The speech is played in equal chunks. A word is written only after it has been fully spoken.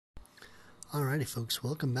Alrighty folks,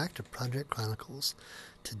 welcome back to Project Chronicles.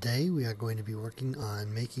 Today we are going to be working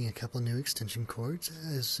on making a couple new extension cords.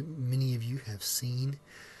 As many of you have seen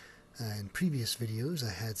in previous videos,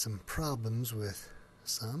 I had some problems with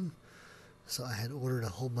some, so I had ordered a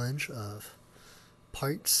whole bunch of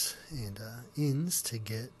parts and ends to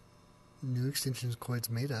get new extension cords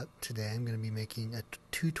made up. Today I'm going to be making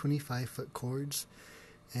two 25-foot cords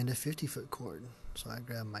and a 50-foot cord. So I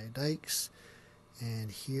grabbed my dikes,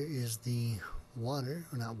 and here is the wire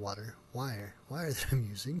that I'm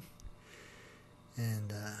using,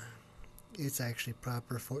 and it's actually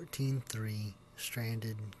proper 14-3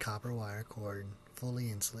 stranded copper wire cord,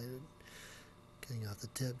 fully insulated. Getting off the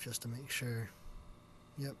tip just to make sure.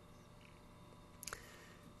 Yep.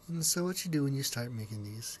 And so what you do when you start making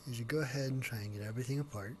these is you go ahead and try and get everything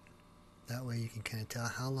apart. That way you can kind of tell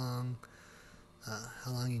how long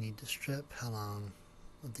you need to strip, how long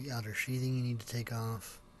the outer sheathing you need to take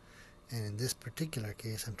off. And in this particular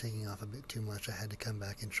case, I'm taking off a bit too much. I had to come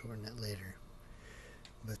back and shorten it later.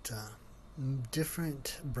 But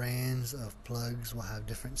different brands of plugs will have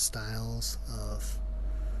different styles of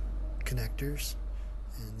connectors,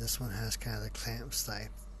 and this one has kind of the clamp style.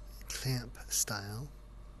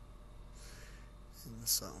 And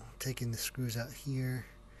so taking the screws out here,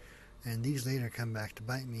 and these later come back to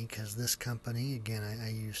bite me because this company, again, I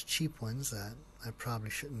used cheap ones that I probably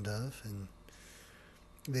shouldn't have, and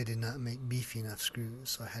they did not make beefy enough screws,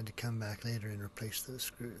 so I had to come back later and replace those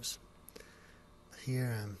screws.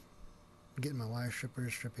 Here I'm getting my wire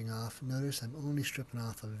strippers, stripping off. Notice I'm only stripping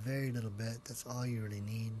off a very little bit. That's all you really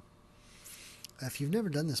need. If you've never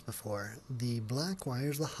done this before, the black wire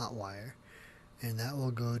is the hot wire, and that will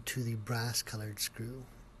go to the brass colored screw.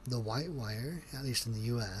 The white wire, at least in the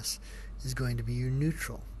US, is going to be your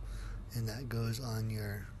neutral, and that goes on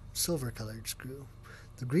your silver colored screw.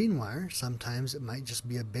 The green wire, sometimes it might just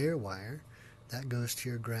be a bare wire, that goes to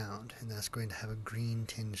your ground, and that's going to have a green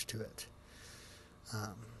tinge to it.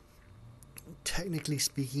 Technically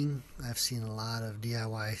speaking, I've seen a lot of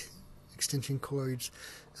DIY extension cords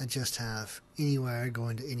that just have any wire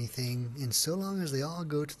going to anything, and so long as they all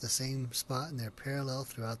go to the same spot and they're parallel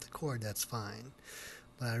throughout the cord, that's fine.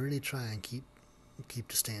 But I really try and keep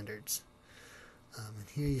the standards. And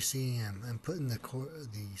here you see I'm putting the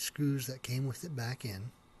screws that came with it back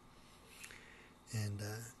in, and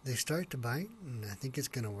they start to bite, and I think it's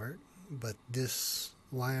going to work. But this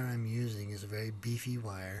wire I'm using is a very beefy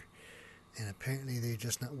wire, and apparently they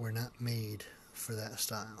just were not made for that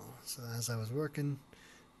style. So as I was working,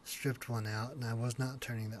 stripped one out, and I was not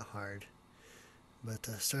turning that hard, but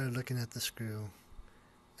started looking at the screw,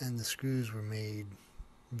 and the screws were made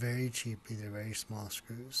very cheaply. They're very small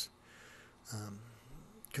screws.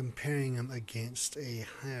 Comparing them against a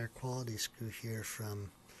higher quality screw here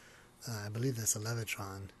from I believe that's a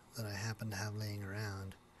Levitron that I happen to have laying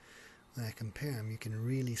around. When I compare them, you can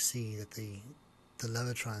really see that the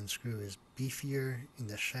Levitron screw is beefier in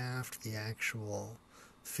the shaft. The actual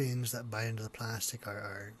fins that bite into the plastic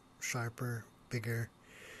are sharper, bigger.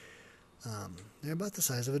 They're about the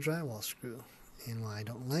size of a drywall screw. And while I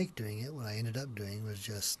don't like doing it, what I ended up doing was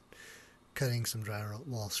just cutting some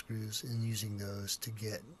drywall screws and using those to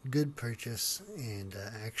get good purchase, and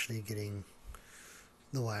actually getting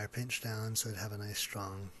the wire pinched down so it'd have a nice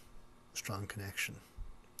strong connection,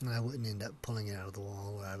 and I wouldn't end up pulling it out of the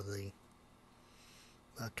wall or out of the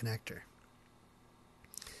connector.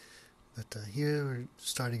 But here we're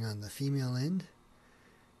starting on the female end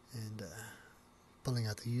and pulling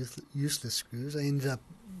out the useless screws. I ended up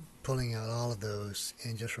pulling out all of those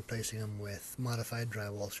and just replacing them with modified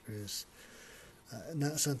drywall screws.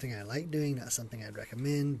 Not something I like doing, not something I'd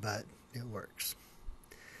recommend, but it works.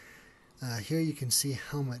 Here you can see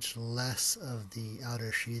how much less of the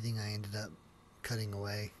outer sheathing I ended up cutting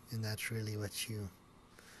away, and that's really what you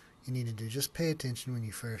need to do. Just pay attention when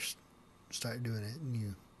you first start doing it,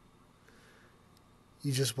 and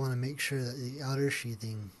you just want to make sure that the outer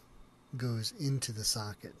sheathing goes into the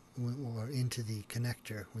socket or into the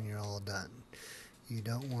connector when you're all done. You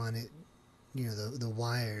don't want it, the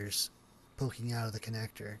wires poking out of the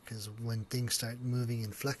connector, because when things start moving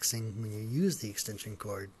and flexing when you use the extension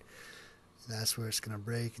cord, that's where it's going to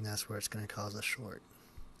break, and that's where it's going to cause a short.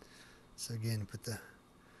 So again, put the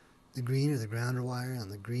green or the grounder wire on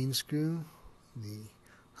the green screw, the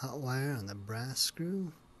hot wire on the brass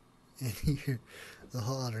screw, and here the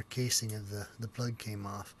whole outer casing of the plug came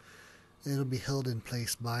off. It'll be held in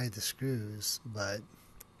place by the screws, but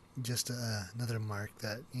just another mark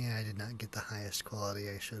that, I did not get the highest quality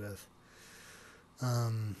I should have.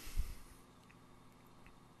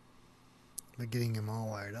 But getting them all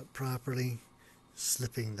wired up properly,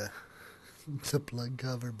 slipping the plug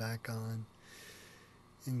cover back on,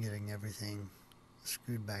 and getting everything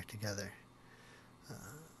screwed back together.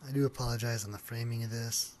 I do apologize on the framing of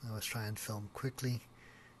this. I was trying to film quickly,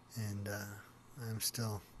 and I'm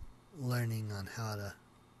still learning on how to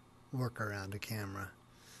work around a camera.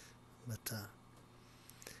 But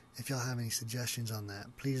if y'all have any suggestions on that,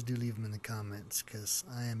 please do leave them in the comments, because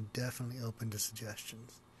I am definitely open to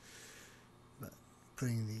suggestions. But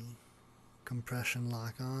putting the compression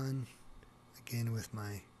lock on, again with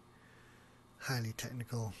my highly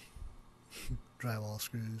technical drywall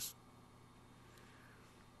screws.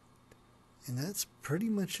 And that's pretty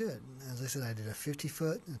much it. As I said, I did a 50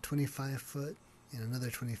 foot, a 25 foot, and another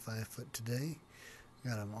 25 foot today.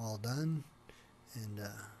 Got them all done, and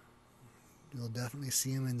you'll definitely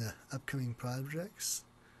see them in the upcoming projects.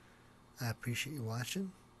 I appreciate you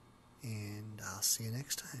watching, and I'll see you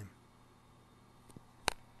next time.